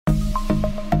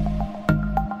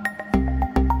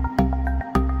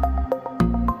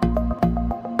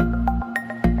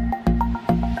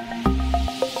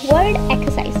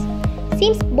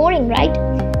Seems boring, right?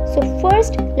 So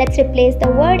first, let's replace the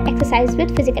word exercise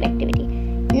with physical activity.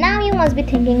 Now you must be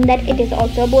thinking that it is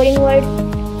also a boring word.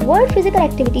 Word physical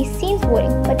activity seems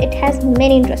boring, but it has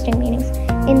many interesting meanings.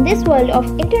 In this world of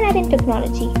internet and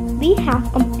technology, we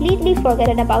have completely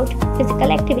forgotten about physical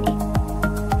activity.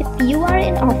 If you are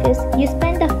in office, you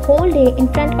spend the whole day in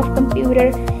front of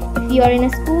computer. If you are in a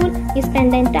school, you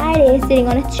spend the entire day sitting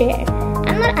on a chair.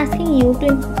 I'm not asking you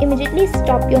to immediately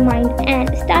stop your mind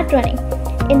and start running.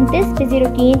 In this busy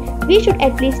routine, we should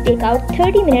at least take out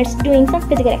 30 minutes doing some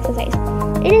physical exercise.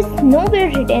 It is nowhere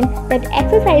written that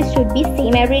exercise should be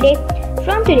same every day.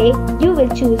 From today, you will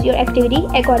choose your activity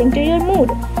according to your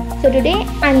mood. So today,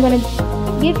 I'm gonna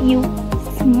give you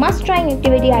must-try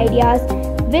activity ideas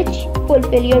which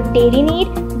fulfill your daily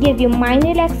need, give you mind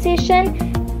relaxation,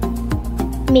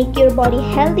 make your body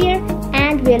healthier,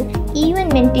 and will even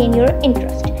maintain your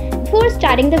interest. Before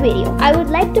starting the video, I would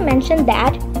like to mention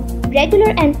that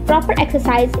regular and proper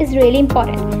exercise is really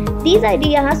important. These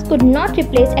ideas could not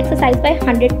replace exercise by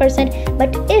 100%,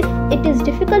 but if it is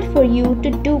difficult for you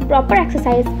to do proper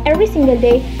exercise every single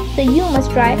day, so you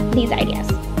must try these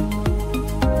ideas.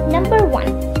 Number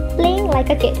 1. Playing like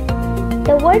a kid.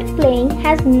 The word playing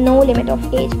has no limit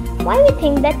of age. Why we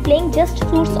think that playing just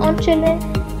suits on children?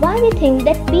 Why we think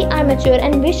that we are mature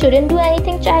and we shouldn't do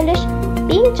anything childish?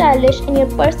 Being childish in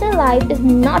your personal life is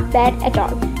not bad at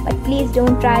all, but please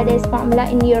don't try this formula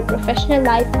in your professional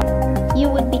life. You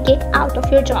would be kicked out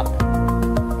of your job.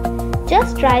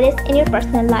 Just try this in your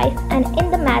personal life and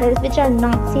in the matters which are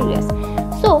not serious.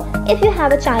 So, if you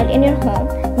have a child in your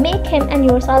home, make him and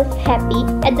yourself happy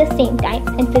at the same time,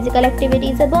 and physical activity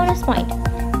is a bonus point.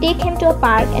 Take him to a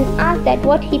park and ask that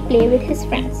what he play with his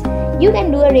friends. You can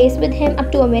do a race with him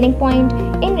up to a winning point.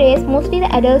 In race, mostly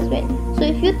the adults win. So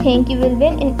if you think you will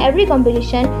win in every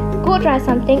competition, go try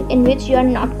something in which you are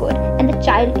not good and the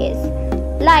child is.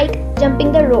 Like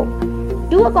jumping the rope.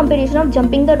 Do a competition of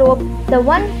jumping the rope. The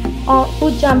one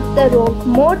who jumps the rope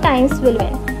more times will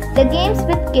win. The games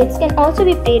with kids can also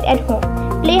be played at home.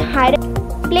 Play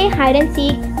hide and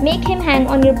seek, make him hang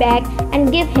on your back,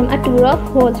 and give him a tour of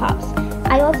whole house.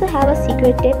 I also have a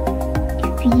secret tip.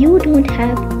 If you don't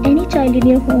have any child in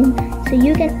your home, so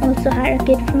you can also hire a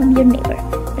kid from your neighbor.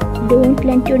 But don't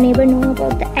let your neighbor know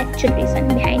about the actual reason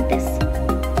behind this.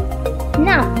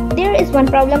 Now, there is one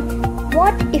problem.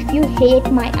 What if you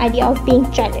hate my idea of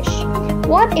being childish?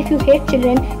 What if you hate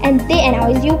children and they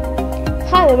annoys you?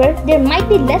 However, there might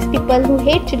be less people who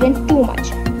hate children too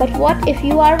much. But what if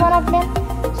you are one of them?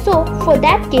 So, for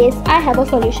that case, I have a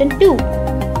solution too.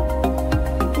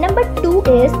 Number 2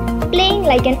 is playing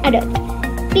like an adult.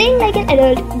 Playing like an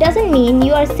adult doesn't mean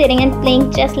you are sitting and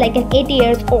playing just like an 80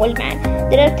 years old man.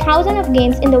 There are thousands of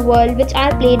games in the world which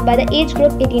are played by the age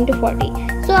group 18 to 40.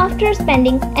 So after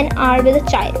spending an hour with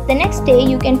a child, the next day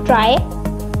you can try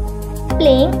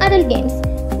playing adult games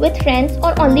with friends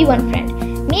or only one friend.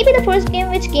 Maybe the first game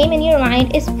which came in your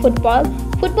mind is football.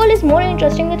 Football is more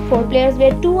interesting with 4 players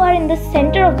where 2 are in the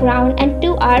center of ground and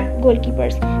 2 are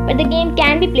goalkeepers. But the game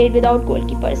can be played without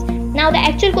goalkeepers. Now the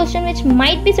actual question which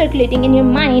might be circulating in your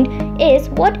mind is,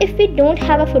 what if we don't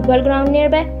have a football ground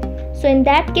nearby? So in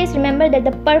that case, remember that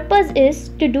the purpose is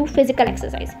to do physical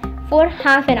exercise for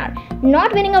half an hour.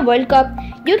 Not winning a World Cup,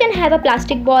 you can have a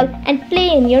plastic ball and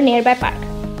play in your nearby park.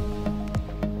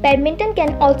 Badminton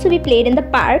can also be played in the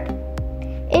park.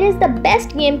 It is the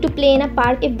best game to play in a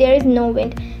park if there is no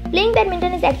wind. Playing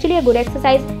badminton is actually a good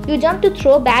exercise. You jump to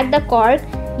throw back the cork.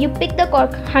 You pick the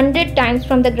cork 100 times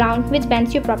from the ground, which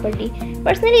bends you properly.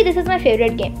 Personally, this is my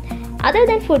favorite game. Other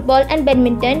than football and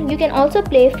badminton, you can also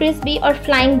play frisbee or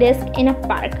flying disc in a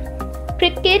park.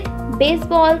 Cricket,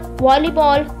 baseball,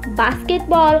 volleyball,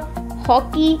 basketball,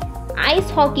 hockey, ice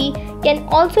hockey can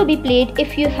also be played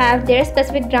if you have their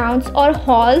specific grounds or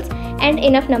halls and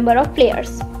enough number of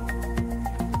players.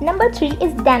 Number 3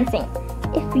 is dancing.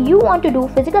 If you want to do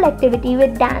physical activity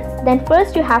with dance, then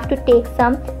first you have to take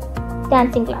some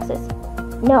dancing classes.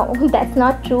 No, that's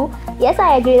not true. Yes,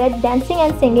 I agree that dancing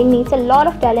and singing needs a lot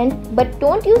of talent, but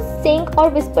don't you sing or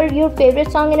whisper your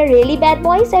favorite song in a really bad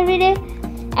voice every day?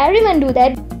 Everyone do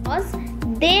that because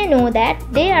they know that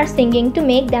they are singing to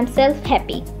make themselves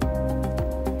happy.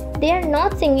 They are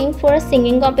not singing for a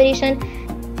singing competition.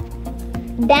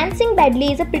 Dancing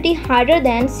badly is a pretty harder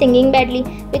than singing badly,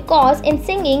 because in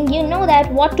singing you know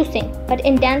that what to sing, but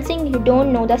in dancing you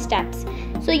don't know the steps.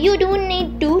 So you don't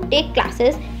need to take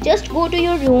classes. Just go to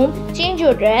your room, change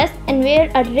your dress and wear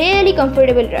a really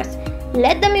comfortable dress.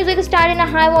 Let the music start in a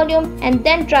high volume and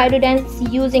then try to dance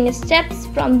using steps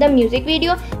from the music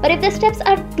video. But if the steps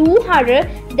are too harder,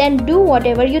 then do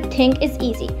whatever you think is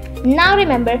easy. Now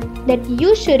remember that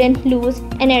you shouldn't lose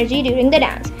energy during the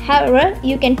dance. However,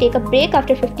 you can take a break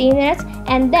after 15 minutes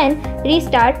and then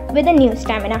restart with a new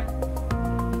stamina.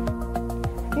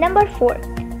 Number 4.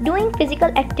 Doing physical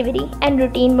activity and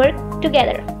routine work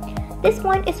together. This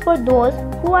point is for those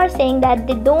who are saying that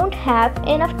they don't have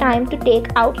enough time to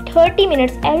take out 30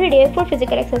 minutes every day for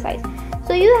physical exercise.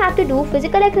 So you have to do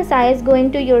physical exercise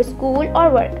going to your school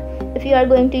or work. If you are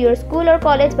going to your school or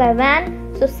college by van,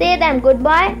 so say them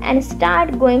goodbye and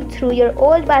start going through your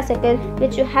old bicycle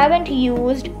which you haven't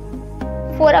used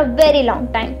for a very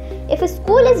long time. If a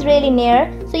school is really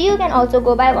near, so you can also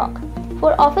go by walk.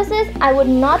 For offices, I would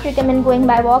not recommend going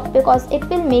by walk because it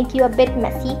will make you a bit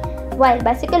messy, while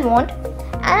bicycle won't.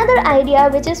 Another idea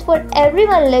which is for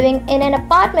everyone living in an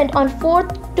apartment on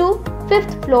 4th to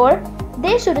 5th floor,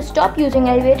 they should stop using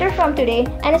elevator from today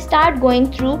and start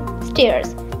going through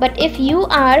stairs. But if you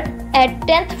are at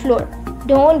 10th floor,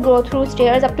 don't go through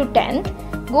stairs up to 10th.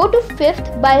 Go to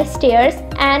 5th by stairs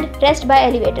and rest by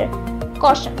elevator.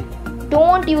 Caution,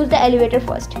 don't use the elevator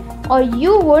first or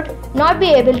you would not be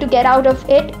able to get out of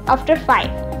it after 5.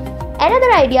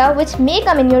 Another idea which may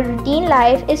come in your routine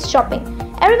life is shopping.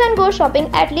 Everyone goes shopping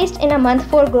at least in a month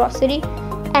for grocery,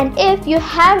 and if you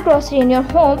have grocery in your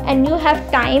home and you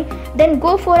have time, then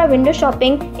go for a window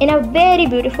shopping in a very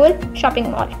beautiful shopping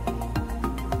mall.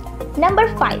 Number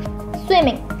 5.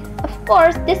 Swimming. Of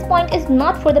course, this point is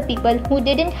not for the people who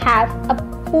didn't have a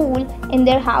pool in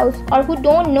their house or who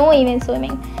don't know even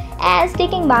swimming, as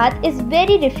taking bath is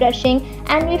very refreshing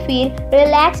and we feel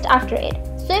relaxed after it.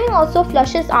 Swimming also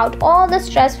flushes out all the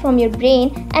stress from your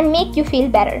brain and make you feel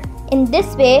better. In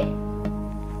this way,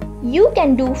 you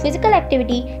can do physical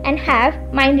activity and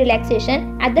have mind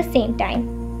relaxation at the same time.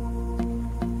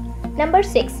 Number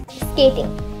 6. Skating.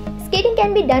 Skating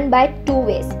can be done by two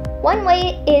ways. One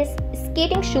way is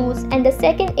skating shoes and the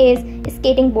second is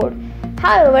skating board.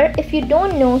 However, if you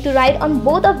don't know to ride on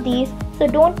both of these, so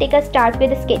don't take a start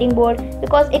with a skating board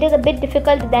because it is a bit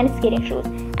difficult than skating shoes.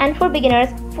 And for beginners,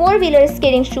 4-wheeler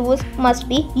skating shoes must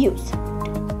be used.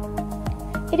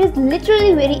 It is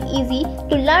literally very easy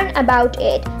to learn about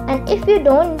it, and if you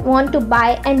don't want to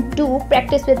buy and do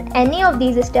practice with any of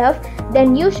these stuff,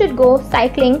 then you should go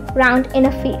cycling round in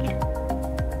a field.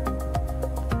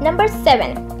 Number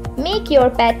 7. Make your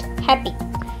pet happy.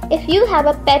 If you have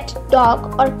a pet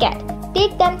dog or cat,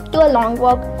 take them to a long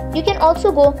walk. You can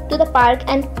also go to the park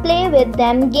and play with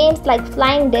them games like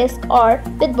flying disc or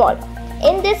with ball.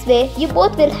 In this way, you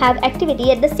both will have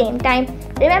activity at the same time.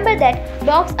 Remember that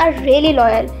dogs are really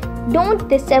loyal. Don't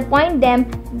disappoint them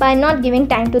by not giving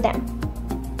time to them.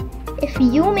 If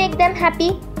you make them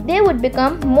happy, they would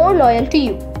become more loyal to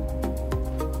you.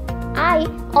 I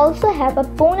also have a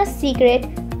bonus secret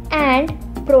and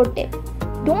pro tip.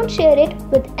 Don't share it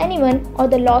with anyone or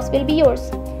the loss will be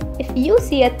yours. If you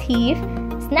see a thief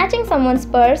snatching someone's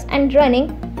purse and running,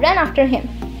 run after him.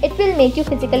 It will make you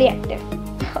physically active.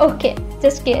 Okay,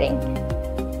 just kidding.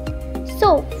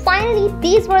 So finally,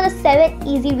 these were the 7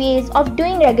 easy ways of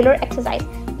doing regular exercise.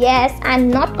 Yes, I'm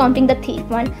not counting the thief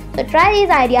one. So try these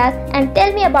ideas and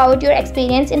tell me about your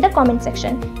experience in the comment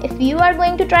section. If you are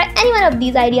going to try any one of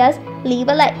these ideas, leave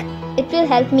a like. It will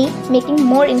help me making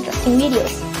more interesting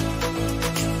videos.